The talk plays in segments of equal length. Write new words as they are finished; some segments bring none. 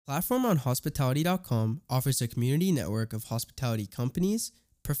Platform on Hospitality.com offers a community network of hospitality companies,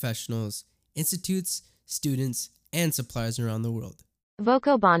 professionals, institutes, students, and suppliers around the world.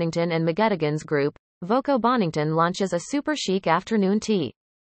 Voco Bonington and McGettigan's Group, Voco Bonington launches a super chic afternoon tea.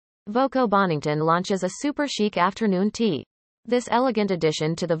 Voco Bonington launches a super chic afternoon tea. This elegant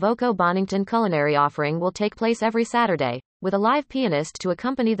addition to the Voco Bonington culinary offering will take place every Saturday, with a live pianist to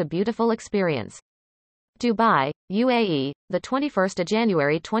accompany the beautiful experience. Dubai, UAE, the 21st of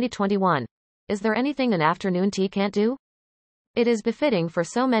January 2021. Is there anything an afternoon tea can't do? It is befitting for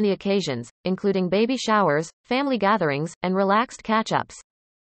so many occasions, including baby showers, family gatherings, and relaxed catch-ups.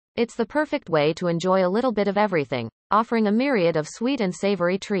 It's the perfect way to enjoy a little bit of everything, offering a myriad of sweet and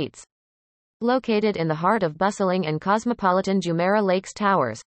savory treats. Located in the heart of bustling and cosmopolitan Jumeirah Lakes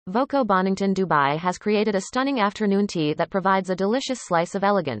Towers, Voco Bonington Dubai has created a stunning afternoon tea that provides a delicious slice of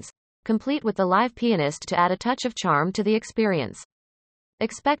elegance, complete with the live pianist to add a touch of charm to the experience.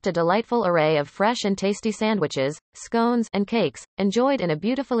 Expect a delightful array of fresh and tasty sandwiches, scones, and cakes, enjoyed in a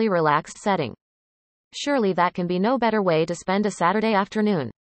beautifully relaxed setting. Surely that can be no better way to spend a Saturday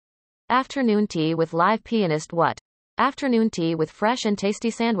afternoon. Afternoon tea with live pianist. What? Afternoon tea with fresh and tasty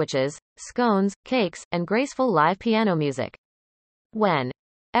sandwiches, scones, cakes, and graceful live piano music. When?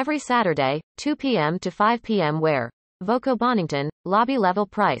 Every Saturday, 2 p.m. to 5 p.m. Where? Voco Bonington, lobby level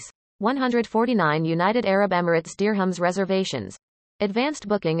price, 149 United Arab Emirates dirhams. Reservations. Advanced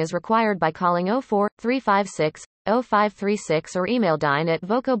booking is required by calling 04-356-0536 or email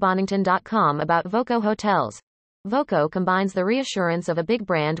dine@vocobonington.com. About Voco Hotels. Voco combines the reassurance of a big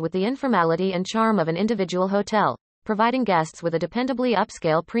brand with the informality and charm of an individual hotel, providing guests with a dependably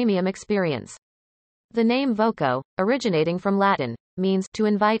upscale premium experience. The name Voco, originating from Latin, means to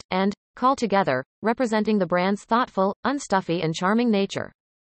invite and call together, representing the brand's thoughtful, unstuffy and charming nature.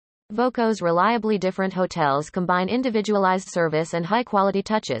 Voco's reliably different hotels combine individualized service and high-quality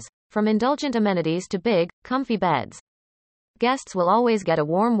touches, from indulgent amenities to big, comfy beds. Guests will always get a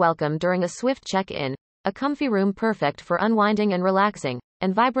warm welcome during a swift check-in, a comfy room perfect for unwinding and relaxing,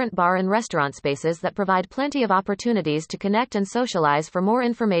 and vibrant bar and restaurant spaces that provide plenty of opportunities to connect and socialize. For more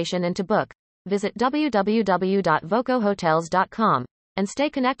information and to book, visit www.vocohotels.com. And stay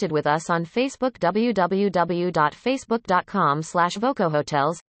connected with us on Facebook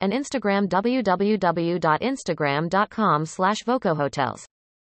www.facebook.com/VocoHotels and Instagram www.instagram.com/VocoHotels.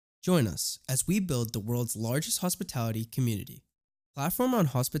 Join us as we build the world's largest hospitality community. Platform on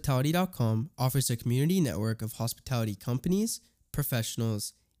Hospitality.com offers a community network of hospitality companies,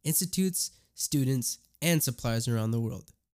 professionals, institutes, students, and suppliers around the world.